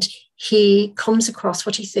 and he comes across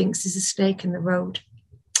what he thinks is a snake in the road.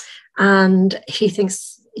 And he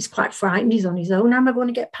thinks, he's quite frightened, he's on his own. How am I going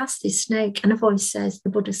to get past this snake? And a voice says, the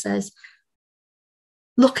Buddha says,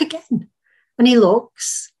 look again. And he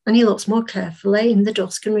looks more carefully in the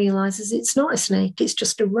dusk and realizes it's not a snake, it's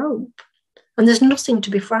just a rope. And there's nothing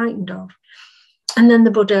to be frightened of. And then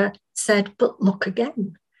the Buddha said, but look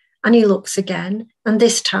again. And he looks again. And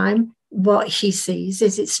this time, what he sees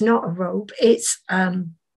is it's not a rope, it's a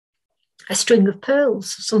string of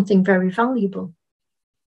pearls, something very valuable.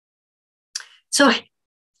 So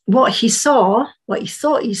what he saw, what he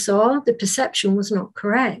thought he saw, the perception was not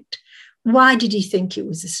correct. Why did he think it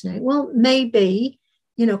was a snake? Well, maybe,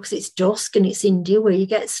 you know, because it's dusk and it's India where you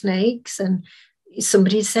get snakes, and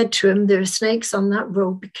somebody said to him, there are snakes on that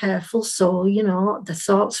road, be careful. So, you know, the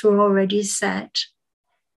thoughts were already set.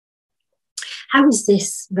 How is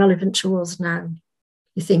this relevant to us now?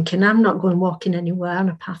 You're thinking, I'm not going walking anywhere on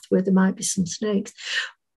a path where there might be some snakes.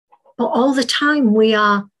 But all the time we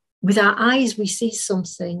are, with our eyes, we see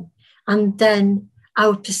something, and then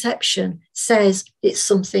our perception says it's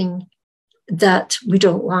something that we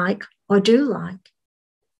don't like or do like.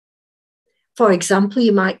 For example,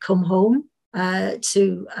 you might come home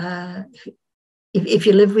if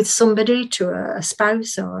you live with somebody, to a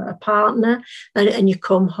spouse or a partner, and you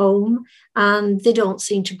come home and they don't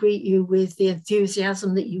seem to greet you with the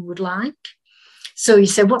enthusiasm that you would like. So you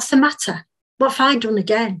say, what's the matter? What have I done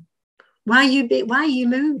again? Why are you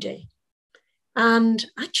moody? And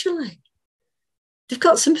actually, they've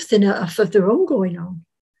got something of their own going on.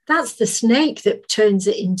 That's the snake that turns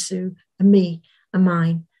it into a me, a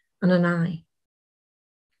mine, and an I.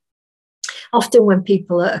 Often when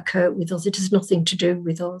people are curt with us, it has nothing to do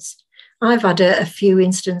with us. I've had a few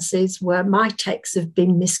instances where my texts have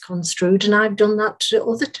been misconstrued, and I've done that to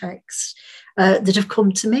other texts that have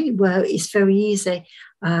come to me, where it's very easy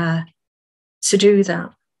to do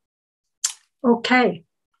that. Okay.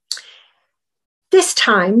 This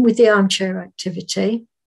time with the armchair activity,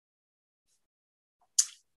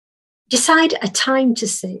 decide a time to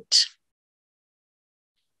sit.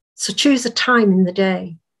 So choose a time in the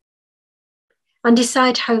day and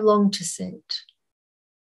decide how long to sit.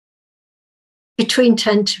 Between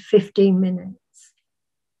 10 to 15 minutes.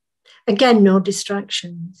 Again, no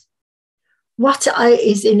distractions. What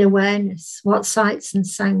is in awareness? What sights and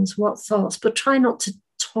sounds? What thoughts? But try not to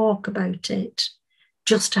talk about it,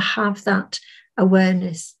 just to have that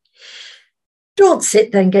awareness. Don't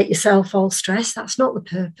sit there and get yourself all stressed. That's not the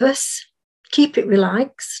purpose. Keep it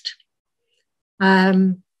relaxed.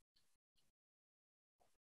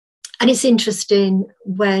 And it's interesting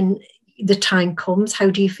when the time comes, how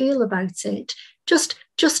do you feel about it? Just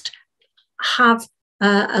have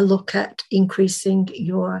a look at increasing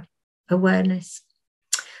your awareness.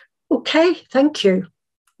 Okay, thank you.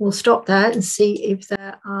 We'll stop there and see if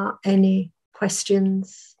there are any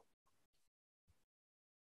questions.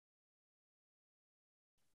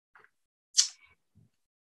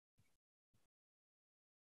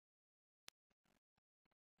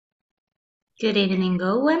 Good evening,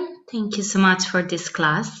 Olwen. Thank you so much for this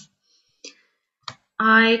class.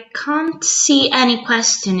 I can't see any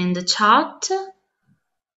question in the chat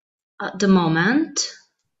at the moment,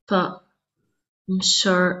 but I'm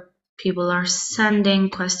sure people are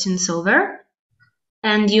sending questions over.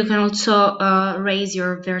 And you can also raise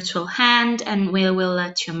your virtual hand and we will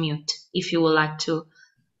let you mute if you would like to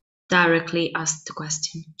directly ask the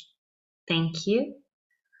question. Thank you.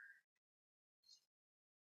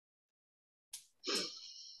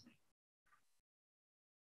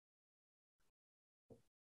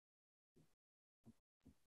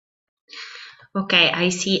 Okay, I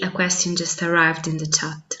see a question just arrived in the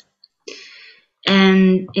chat.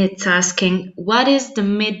 And it's asking, what is the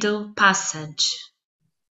middle passage?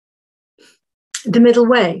 The middle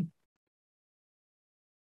way.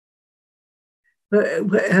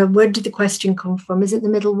 Where did the question come from? Is it the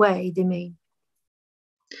middle way, they mean?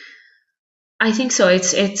 I think so.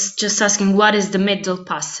 It's just asking, what is the middle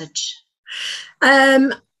passage?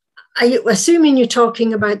 Assuming you're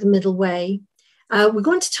talking about the middle way, we're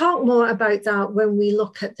going to talk more about that when we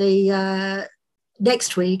look at the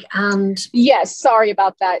next week. And yes, sorry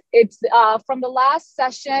about that. It's from the last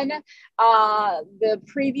session. The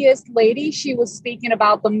previous lady, she was speaking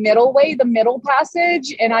about the middle way, the middle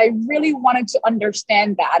passage, and I really wanted to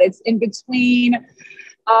understand that. It's in between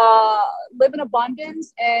live in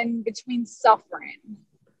abundance and between suffering.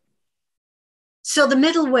 So the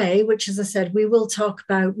middle way, which, as I said, we will talk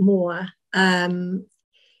about more.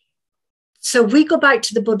 So we go back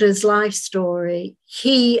to the Buddha's life story.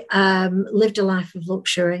 He lived a life of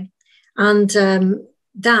luxury, and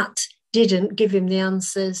that didn't give him the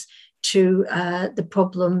answers to the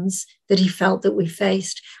problems that he felt that we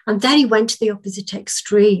faced. And then he went to the opposite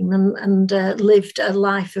extreme and lived a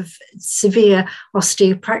life of severe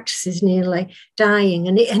austere practices, nearly dying.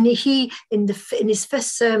 And he in his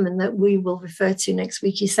first sermon that we will refer to next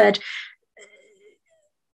week, he said,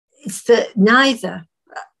 it's that neither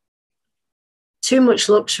too much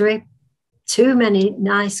luxury, too many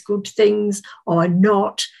nice, good things, or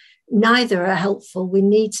not, neither are helpful. We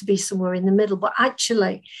need to be somewhere in the middle. But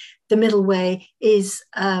actually, the middle way is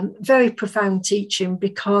very profound teaching,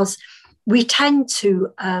 because we tend to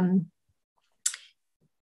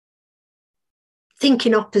think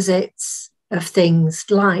in opposites of things,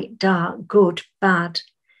 light, dark, good, bad.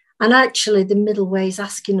 And actually, the middle way is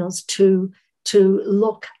asking us to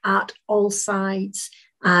look at all sides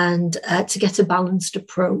and to get a balanced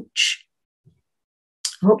approach.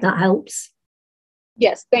 I hope that helps.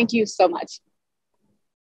 Yes, thank you so much.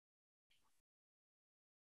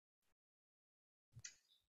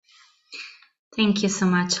 Thank you so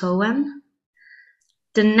much, Olwen.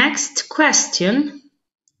 The next question,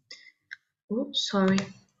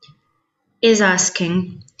 is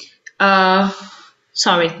asking,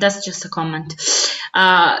 sorry, that's just a comment,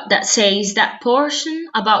 that says that portion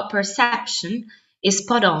about perception is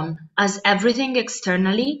spot on, as everything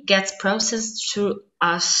externally gets processed through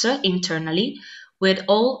us internally with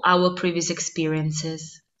all our previous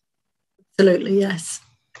experiences. Absolutely, yes.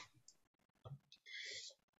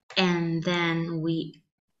 And then we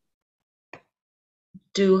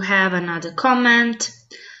do have another comment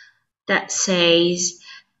that says,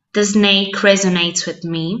 the snake resonates with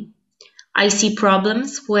me. I see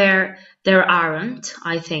problems where there aren't,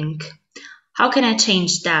 I think. How can I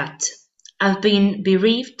change that? I've been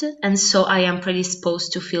bereaved, and so I am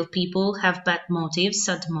predisposed to feel people have bad motives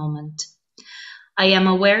at the moment. I am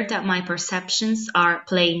aware that my perceptions are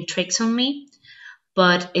playing tricks on me,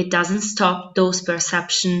 but it doesn't stop those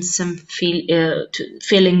perceptions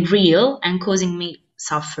feeling real and causing me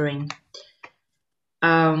suffering.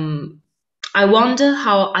 I wonder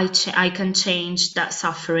how I can change that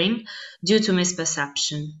suffering due to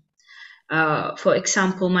misperception. For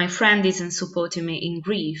example, my friend isn't supporting me in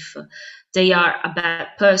grief. They are a bad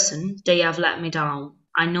person. They have let me down.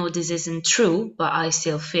 I know this isn't true, but I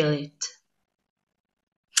still feel it.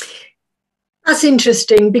 That's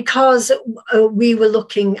interesting, because we were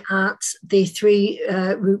looking at the three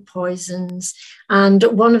root poisons, and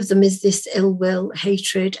one of them is this ill will,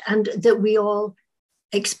 hatred, and that we all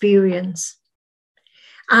experience.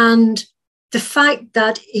 And the fact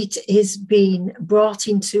that it is being brought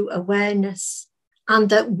into awareness and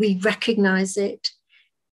that we recognize it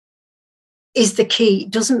is the key.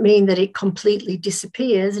 It doesn't mean that it completely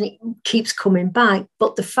disappears and it keeps coming back,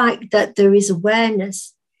 but the fact that there is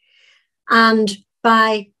awareness, and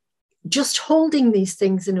by just holding these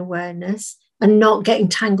things in awareness and not getting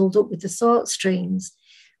tangled up with the thought streams,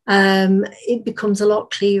 it becomes a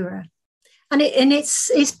lot clearer. And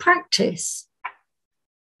it's practice.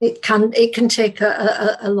 It can take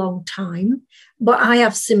a long time, but I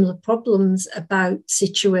have similar problems about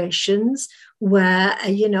situations where,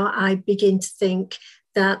 I begin to think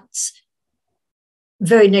that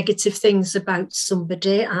very negative things about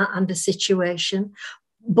somebody and a situation.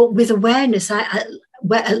 But with awareness,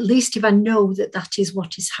 where at least if I know that that is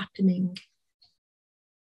what is happening.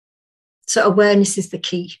 So awareness is the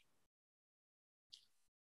key.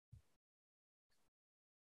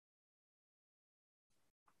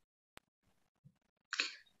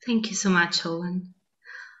 Thank you so much, Olwen.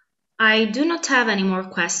 I do not have any more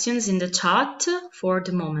questions in the chat for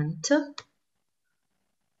the moment.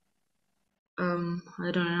 I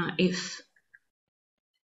don't know if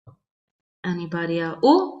anybody else.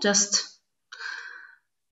 Oh, just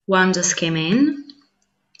one just came in,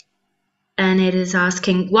 and it is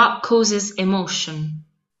asking, what causes emotion?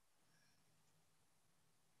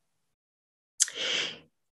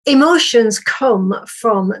 Emotions come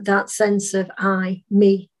from that sense of I,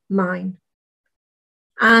 me, mine.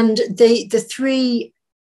 And the three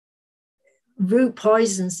root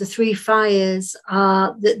poisons, the three fires,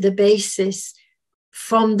 are the basis.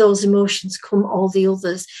 From those emotions come all the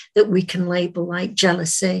others that we can label, like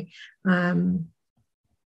jealousy. Can't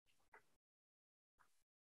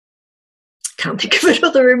think of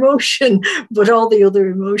another emotion, but all the other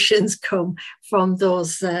emotions come from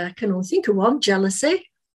those. I can only think of one, jealousy.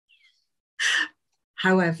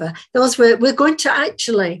 However, those we're going to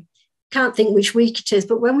actually, can't think which week it is,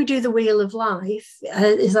 but when we do the Wheel of Life,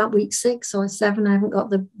 is that week 6 or 7? I haven't got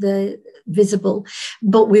the visible,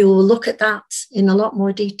 but we will look at that in a lot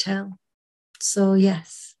more detail. So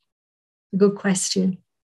yes, good question.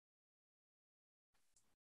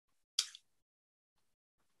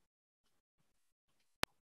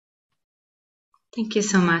 Thank you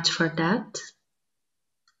so much for that.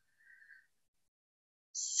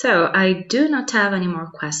 So I do not have any more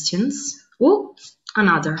questions. Oh,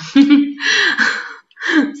 another.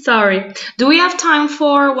 Sorry. Do we have time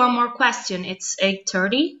for one more question? It's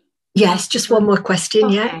 8:30. Yes, just one more question.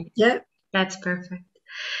 Okay. Yeah. That's perfect.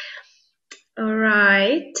 All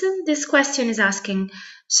right. This question is asking,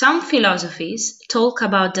 some philosophies talk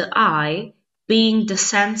about the I being the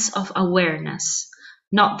sense of awareness,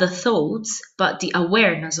 not the thoughts, but the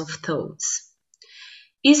awareness of thoughts.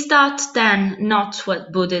 Is that then not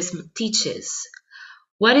what Buddhism teaches?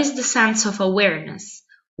 What is the sense of awareness?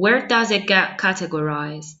 Where does it get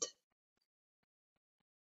categorized?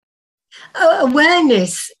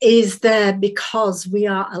 Awareness is there because we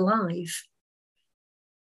are alive.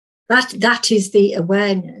 That is the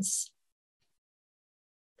awareness.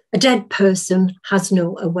 A dead person has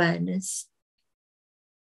no awareness.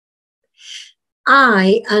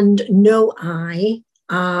 I and no I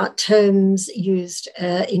are terms used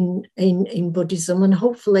in Buddhism, and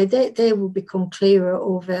hopefully they will become clearer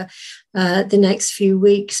over the next few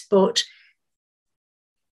weeks. But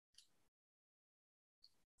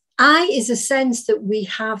I is a sense that we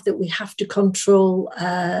have to control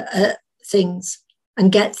things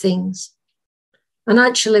and get things. And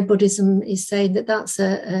actually Buddhism is saying that that's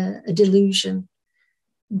a delusion.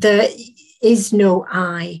 There is no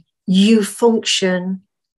I. You function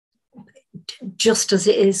just as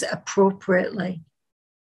it is appropriately.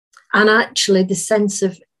 And actually the sense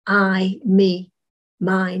of I, me,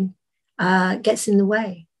 mine gets in the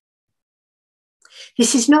way.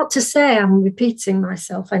 This is not to say, I'm repeating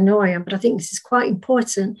myself, I know I am, but I think this is quite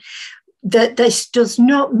important, that this does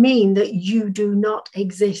not mean that you do not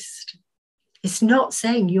exist. It's not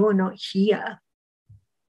saying you're not here.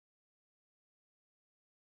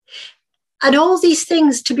 And all these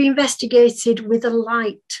things to be investigated with a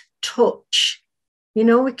light touch. You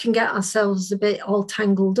know, we can get ourselves a bit all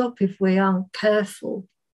tangled up if we aren't careful.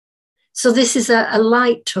 So this is a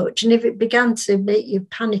light touch. And if it began to make you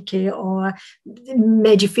panicky or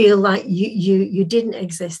made you feel like you didn't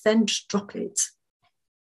exist, then just drop it.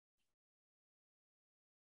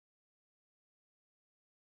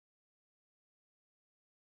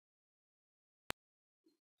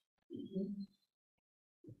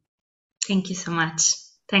 Thank you so much.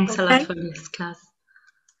 Thanks a lot for this class.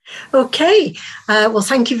 Okay. Well,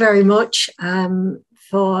 thank you very much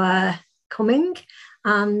for coming.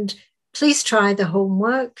 And please try the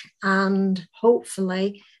homework, and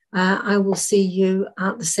hopefully I will see you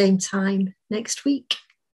at the same time next week.